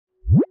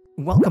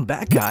Welcome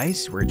back,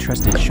 guys. We're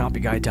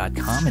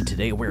TrustedShoppingGuide.com, and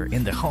today we're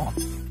in the home.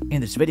 In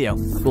this video,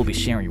 we'll be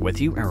sharing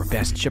with you our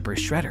best chipper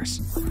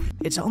shredders.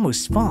 It's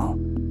almost fall.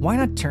 Why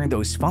not turn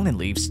those fallen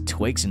leaves,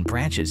 twigs, and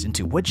branches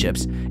into wood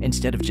chips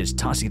instead of just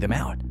tossing them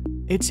out?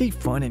 It's a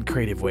fun and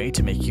creative way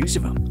to make use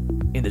of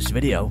them. In this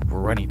video, we're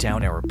running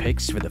down our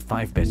picks for the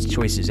 5 best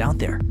choices out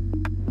there.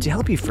 To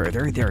help you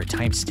further, there are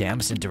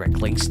timestamps and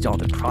direct links to all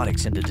the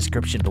products in the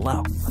description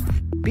below.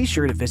 Be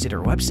sure to visit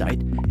our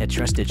website at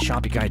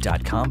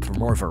TrustedShoppingGuide.com for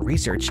more of our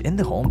research in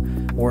the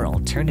home, or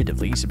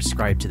alternatively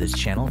subscribe to this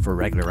channel for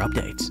regular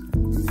updates.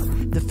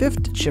 The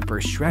 5th chipper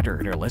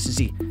shredder in our list is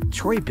the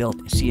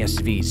Troy-Bilt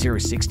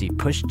CSV060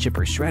 Push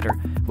Chipper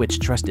Shredder, which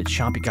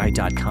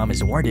TrustedShoppingGuide.com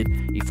has awarded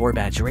a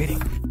 4-badge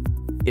rating.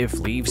 If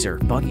leaves are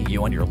bugging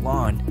you on your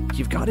lawn,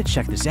 you've got to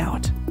check this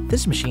out.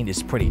 This machine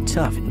is pretty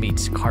tough and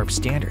meets carb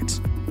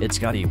standards. It's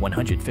got a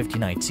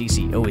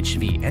 159cc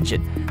OHV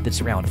engine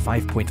that's around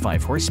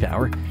 5.5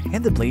 horsepower,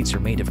 and the blades are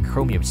made of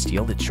chromium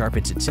steel that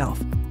sharpens itself.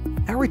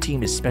 Our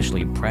team is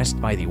especially impressed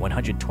by the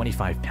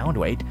 125-pound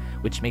weight,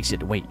 which makes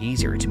it way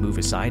easier to move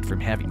aside from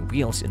having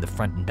wheels in the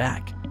front and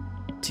back.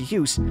 To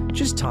use,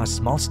 just toss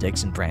small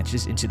sticks and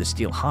branches into the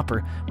steel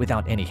hopper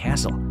without any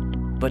hassle.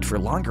 But for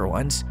longer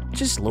ones,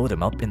 just load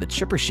them up in the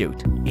chipper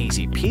chute.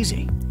 Easy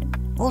peasy.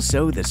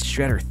 Also, this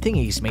shredder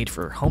thingy is made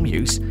for home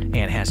use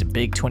and has a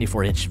big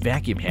 24-inch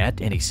vacuum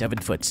head and a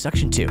 7-foot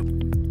suction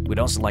tube. We'd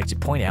also like to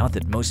point out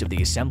that most of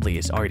the assembly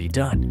is already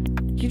done.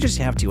 You just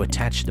have to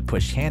attach the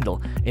push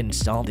handle and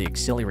install the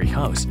auxiliary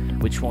hose,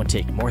 which won't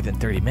take more than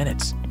 30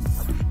 minutes.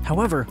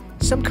 However,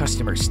 some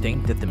customers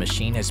think that the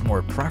machine has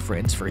more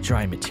preference for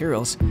dry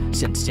materials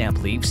since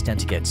damp leaves tend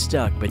to get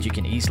stuck, but you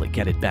can easily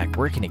get it back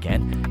working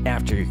again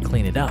after you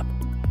clean it up.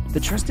 The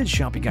Trusted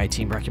Shopping Guide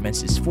team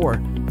recommends this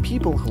for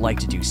people who like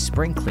to do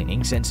spring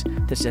cleaning, since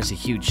this has a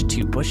huge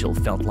 2-bushel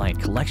felt-lined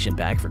collection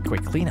bag for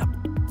quick cleanup.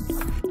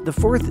 The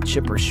 4th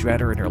chipper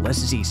shredder in our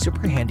list is the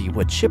SuperHandy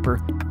Wood Chipper,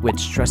 which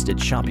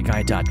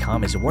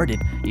TrustedShoppingGuide.com has awarded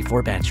a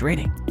 4-badge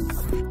rating.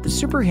 The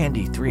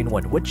SuperHandy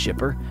 3-in-1 wood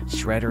chipper,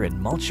 shredder, and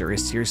mulcher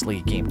is seriously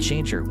a game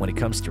changer when it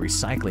comes to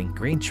recycling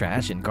green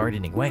trash and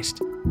gardening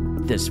waste.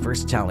 This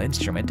versatile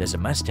instrument is a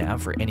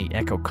must-have for any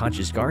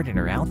eco-conscious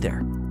gardener out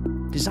there.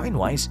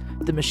 Design-wise,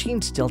 the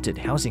machine's tilted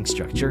housing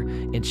structure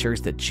ensures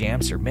that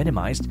jams are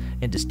minimized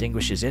and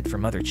distinguishes it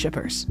from other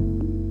chippers.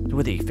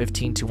 With a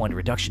 15:1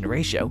 reduction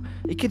ratio,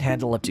 it can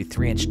handle up to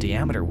 3-inch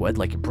diameter wood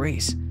like a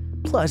breeze.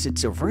 Plus,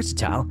 it's so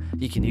versatile,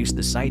 you can use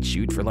the side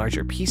chute for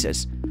larger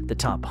pieces, the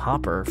top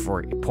hopper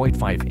for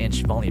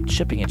 0.5-inch volume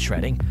chipping and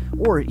shredding,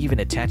 or even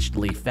attached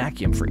leaf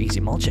vacuum for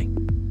easy mulching.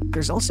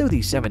 There's also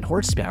the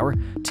 7-horsepower,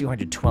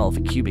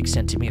 212 cubic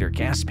centimeter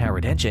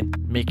gas-powered engine,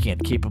 making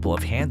it capable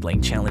of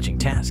handling challenging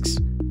tasks.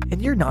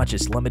 And you're not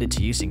just limited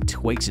to using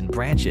twigs and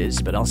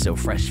branches, but also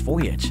fresh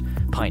foliage,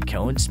 pine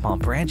cones, palm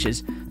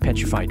branches,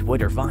 petrified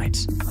wood, or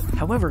vines.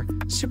 However,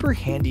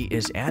 SuperHandy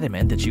is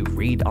adamant that you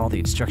read all the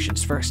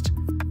instructions first.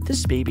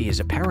 This baby is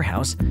a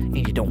powerhouse, and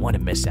you don't want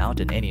to miss out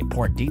on any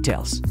important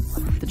details.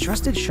 The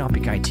Trusted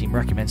Shopping Guide team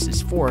recommends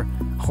this for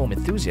home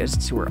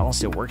enthusiasts who are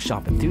also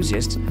workshop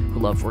enthusiasts who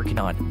love working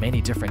on many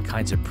different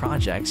kinds of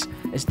projects,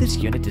 as this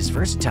unit is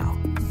versatile.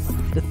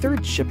 The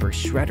 3rd chipper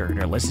shredder in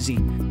our list is the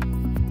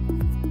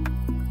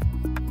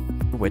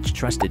which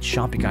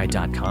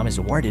TrustedShoppingGuide.com has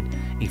awarded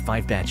a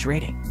 5-badge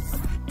rating.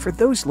 For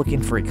those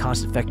looking for a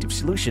cost-effective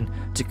solution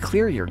to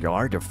clear your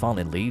yard of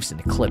fallen leaves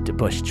and clipped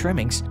bush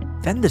trimmings,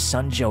 then the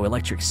Sunjoe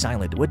Electric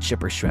Silent Wood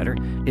Chipper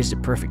Shredder is the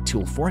perfect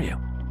tool for you.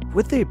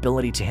 With the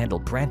ability to handle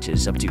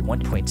branches up to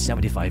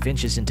 1.75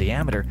 inches in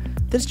diameter,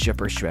 this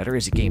chipper shredder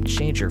is a game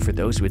changer for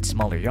those with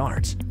smaller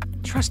yards.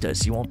 Trust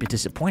us, you won't be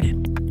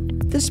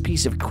disappointed. This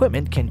piece of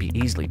equipment can be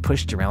easily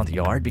pushed around the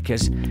yard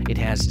because it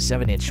has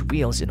 7-inch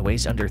wheels and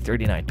weighs under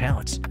 39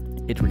 pounds.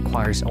 It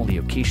requires only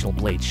occasional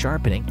blade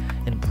sharpening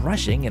and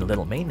brushing and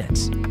little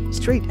maintenance.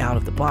 Straight out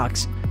of the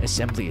box,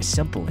 assembly is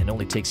simple and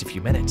only takes a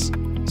few minutes.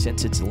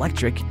 Since it's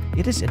electric,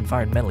 it is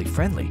environmentally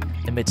friendly,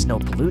 emits no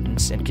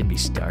pollutants, and can be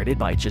started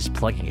by just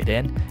plugging it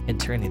in and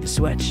turning the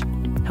switch.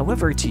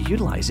 However, to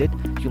utilize it,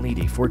 you'll need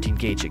a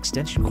 14-gauge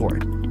extension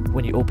cord.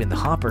 When you open the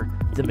hopper,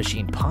 the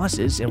machine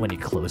pauses, and when you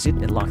close it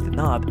and lock the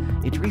knob,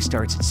 it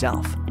restarts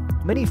itself.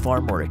 Many far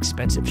more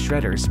expensive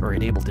shredders are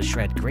unable to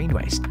shred green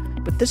waste,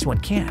 but this one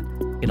can.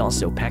 It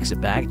also packs a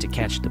bag to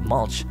catch the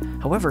mulch.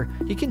 However,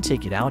 you can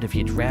take it out if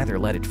you'd rather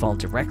let it fall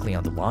directly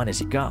on the lawn as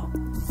you go.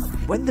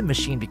 When the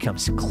machine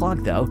becomes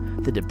clogged, though,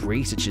 the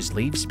debris such as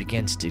leaves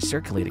begins to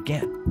circulate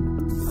again.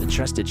 The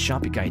Trusted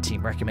Shopping Guide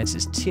team recommends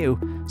this to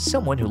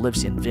someone who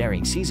lives in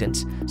varying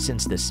seasons,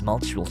 since this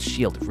mulch will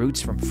shield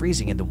roots from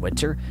freezing in the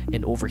winter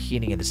and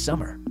overheating in the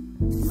summer.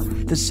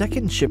 The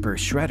 2nd chipper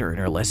shredder in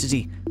our list is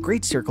the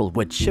GreatCircle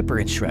Wood Chipper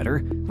and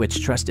Shredder, which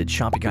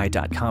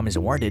TrustedShoppingGuide.com has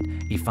awarded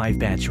a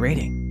 5-badge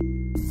rating.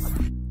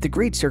 The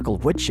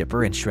GreatCircle wood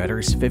chipper and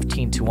shredder's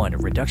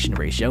 15:1 reduction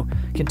ratio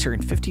can turn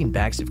 15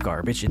 bags of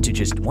garbage into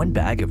just 1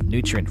 bag of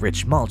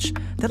nutrient-rich mulch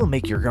that'll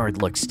make your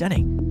yard look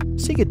stunning.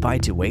 Say goodbye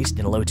to waste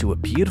and hello to a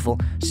beautiful,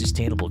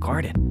 sustainable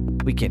garden.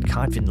 We can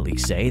confidently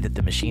say that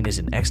the machine is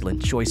an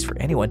excellent choice for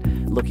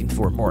anyone looking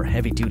for a more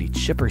heavy-duty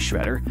chipper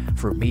shredder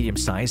for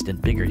medium-sized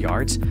and bigger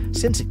yards,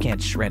 since it can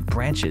shred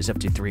branches up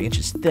to 3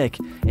 inches thick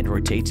and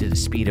rotates at a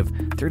speed of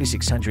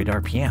 3,600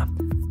 RPM.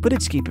 But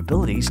its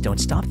capabilities don't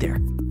stop there.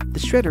 The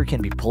shredder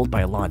can be pulled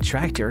by a lawn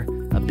tractor,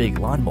 a big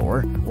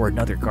lawnmower, or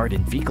another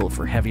garden vehicle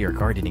for heavier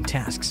gardening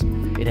tasks.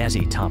 It has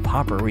a top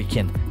hopper where you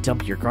can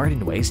dump your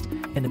garden waste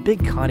and a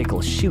big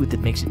conical chute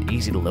that makes it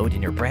easy to load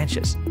in your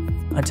branches.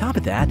 On top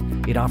of that,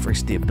 it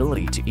offers the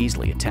ability to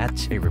easily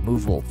attach a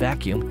removable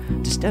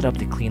vacuum to step up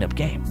the cleanup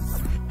game.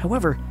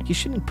 However, you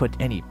shouldn't put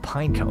any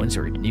pine cones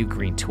or new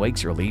green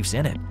twigs or leaves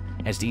in it,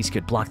 as these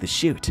could block the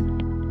chute.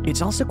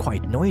 It's also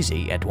quite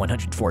noisy at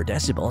 104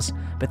 decibels,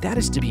 but that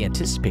is to be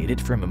anticipated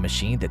from a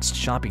machine that's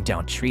chopping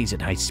down trees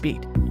at high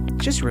speed.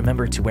 Just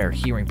remember to wear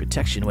hearing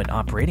protection when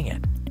operating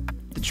it.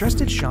 The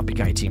trusted Shopping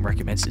Guy team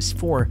recommends this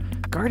for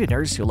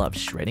gardeners who love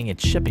shredding and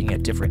chipping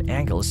at different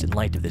angles in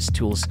light of this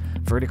tool's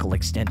vertical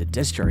extended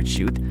discharge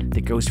chute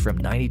that goes from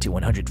 90 to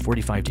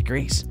 145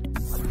 degrees.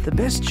 The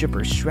best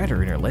chipper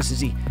shredder in our list is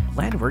the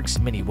Landworks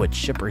Mini Wood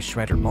Chipper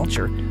Shredder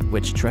Mulcher,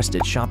 which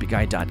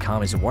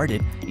TrustedShoppingGuide.com has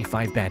awarded a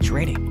 5-batch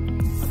rating.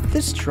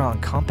 This strong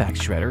compact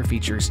shredder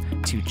features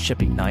 2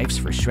 chipping knives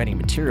for shredding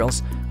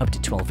materials up to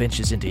 12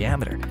 inches in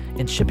diameter,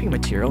 and chipping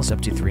materials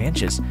up to 3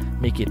 inches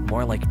make it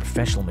more like a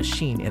professional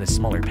machine in a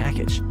smaller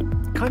package.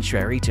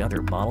 Contrary to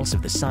other models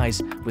of the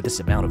size with this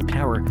amount of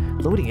power,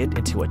 loading it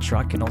into a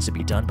truck can also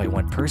be done by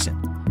one person.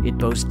 It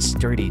boasts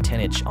sturdy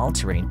 10-inch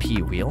all-terrain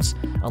PU wheels,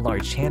 a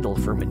large handle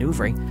for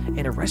maneuvering,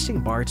 and a resting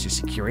bar to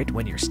secure it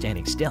when you're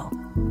standing still.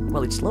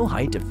 While its low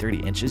height of 30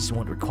 inches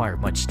won't require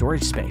much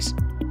storage space.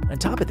 On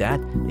top of that,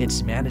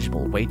 its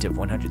manageable weight of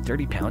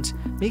 130 pounds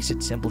makes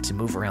it simple to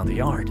move around the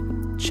yard.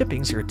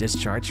 Chippings are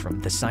discharged from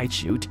the side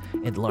chute,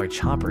 and the large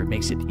hopper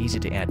makes it easy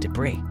to add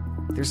debris.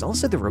 There's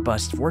also the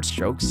robust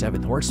 4-stroke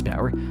 7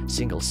 horsepower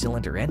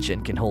single-cylinder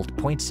engine can hold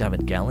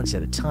 0.7 gallons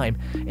at a time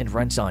and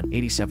runs on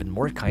 87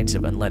 more kinds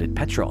of unleaded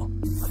petrol.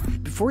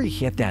 Before you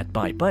hit that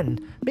buy button,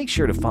 make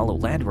sure to follow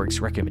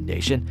Landworks'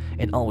 recommendation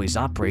and always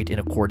operate in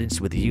accordance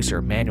with the user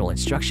manual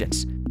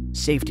instructions.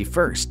 Safety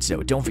first,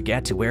 so don't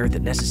forget to wear the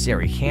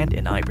necessary hand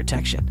and eye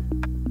protection.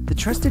 The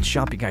Trusted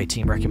Shopping Guide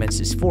team recommends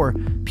this for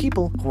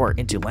people who are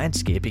into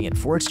landscaping and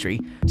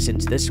forestry,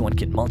 since this one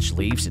can mulch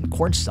leaves and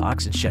corn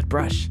stalks and shed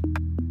brush.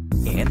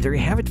 And there you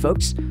have it,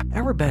 folks,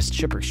 our best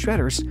chipper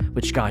shredders,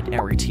 which got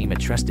our team at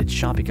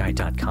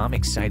TrustedShoppingGuide.com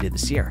excited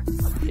this year.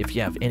 If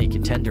you have any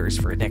contenders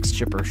for a next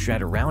chipper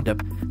shredder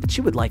roundup that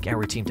you would like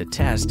our team to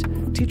test,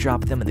 do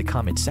drop them in the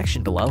comment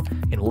section below,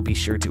 and we'll be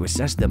sure to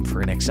assess them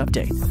for a next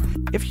update.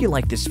 If you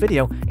like this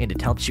video and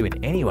it helps you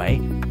in any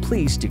way,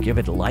 please do give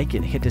it a like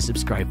and hit the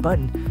subscribe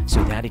button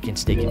so that it can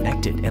stay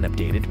connected and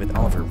updated with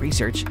all of our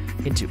research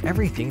into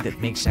everything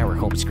that makes our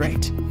homes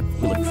great.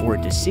 We look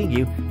forward to seeing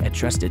you at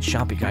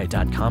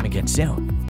TrustedShoppingGuide.com again soon.